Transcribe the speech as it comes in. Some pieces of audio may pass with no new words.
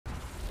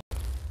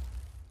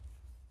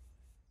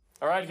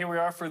All right, here we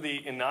are for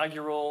the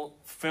inaugural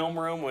film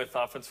room with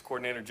offensive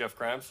coordinator Jeff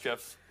Grimes.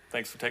 Jeff,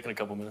 thanks for taking a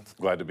couple minutes.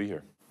 Glad to be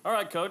here. All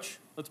right, Coach,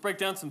 let's break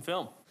down some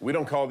film. We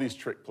don't call these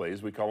trick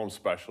plays, we call them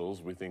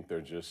specials. We think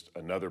they're just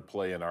another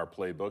play in our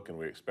playbook, and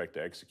we expect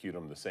to execute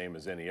them the same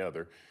as any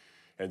other.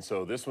 And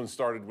so this one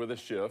started with a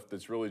shift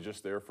that's really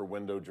just there for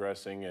window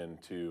dressing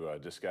and to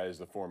disguise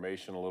the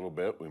formation a little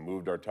bit. We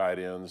moved our tight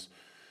ends,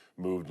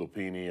 moved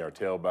Lupini, our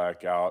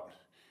tailback, out,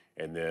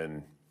 and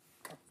then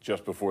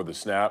just before the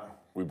snap,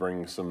 we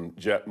bring some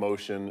jet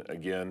motion,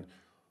 again,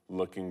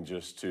 looking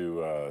just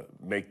to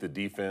make the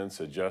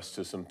defense adjust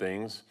to some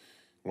things.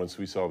 Once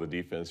we saw the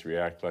defense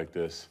react like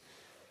this,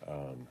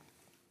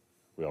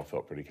 we all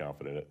felt pretty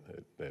confident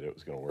that it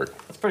was going to work.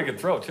 That's a pretty good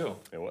throw, too.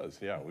 It was,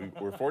 yeah.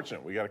 We're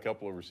fortunate. We got a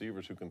couple of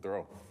receivers who can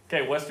throw.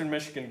 Okay, Western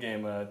Michigan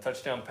game,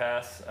 touchdown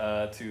pass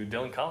to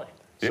Dylan Colley.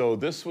 So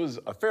this was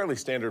a fairly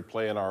standard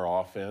play in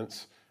our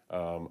offense,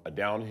 a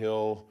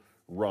downhill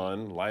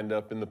run, lined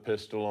up in the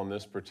pistol on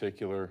this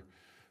particular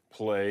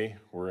play.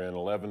 We're in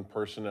 11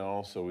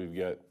 personnel, so we've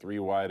got 3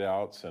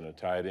 wideouts and a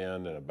tight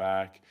end and a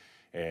back,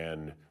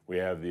 and we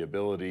have the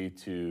ability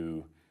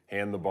to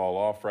hand the ball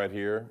off right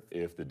here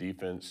if the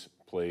defense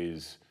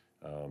plays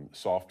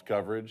soft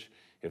coverage.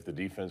 If the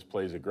defense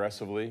plays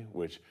aggressively,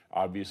 which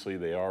obviously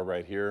they are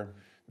right here,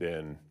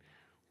 then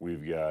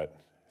we've got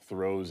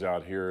throws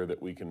out here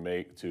that we can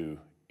make to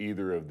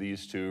either of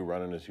these two,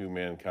 running a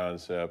two-man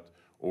concept,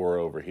 or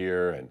over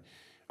here. And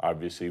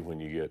obviously when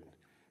you get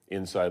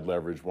inside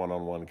leverage,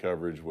 one-on-one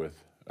coverage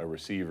with a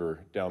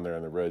receiver down there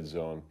in the red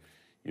zone,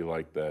 you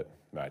like that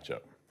matchup.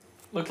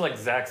 Looks like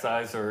Zach's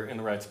eyes are in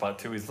the right spot,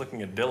 too. He's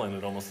looking at Dylan,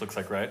 it almost looks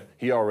like, right?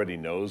 He already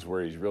knows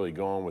where he's really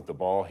going with the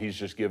ball. He's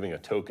just giving a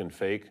token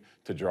fake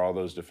to draw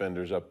those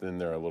defenders up in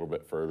there a little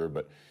bit further,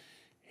 but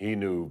he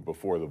knew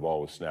before the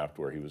ball was snapped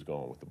where he was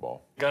going with the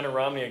ball. Gunnar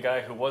Romney, a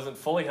guy who wasn't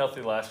fully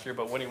healthy last year,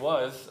 but when he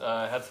was,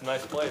 had some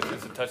nice plays. It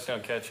was a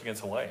touchdown catch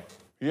against Hawaii.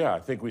 Yeah, I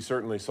think we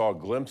certainly saw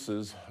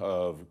glimpses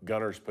of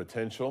Gunner's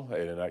potential,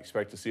 and I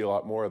expect to see a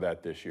lot more of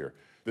that this year.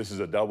 This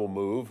is a double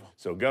move,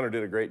 so Gunner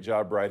did a great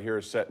job right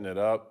here setting it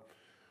up.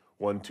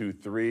 1, 2,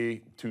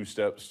 3, 2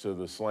 steps to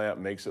the slant,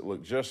 makes it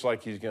look just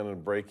like he's going to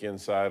break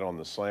inside on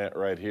the slant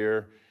right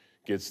here,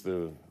 gets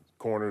the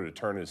corner to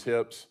turn his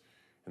hips,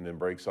 and then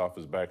breaks off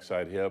his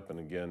backside hip. And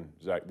again,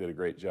 Zach did a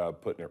great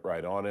job putting it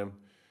right on him.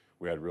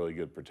 We had really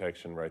good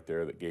protection right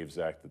there that gave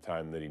Zach the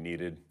time that he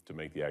needed to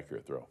make the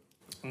accurate throw.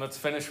 And let's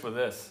finish with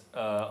this.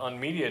 On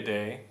Media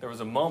Day, there was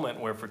a moment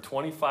where for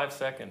 25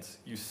 seconds,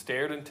 you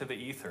stared into the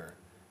ether,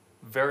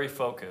 very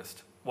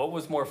focused. What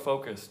was more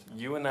focused,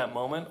 you in that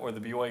moment or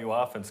the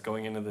BYU offense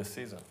going into this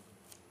season?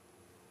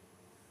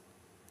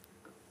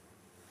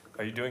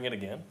 Are you doing it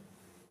again?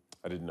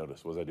 I didn't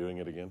notice. Was I doing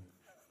it again?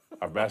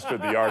 I've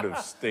mastered the art of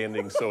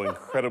standing so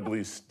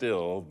incredibly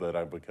still that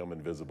I've become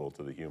invisible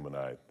to the human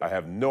eye. I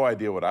have no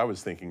idea what I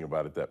was thinking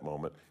about at that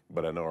moment,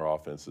 but I know our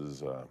offense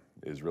is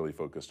really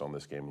focused on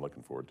this game and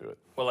looking forward to it.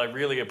 Well, I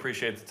really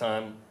appreciate the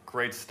time.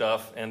 Great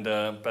stuff, and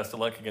best of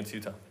luck against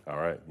Utah. All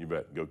right, you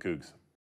bet. Go Cougs.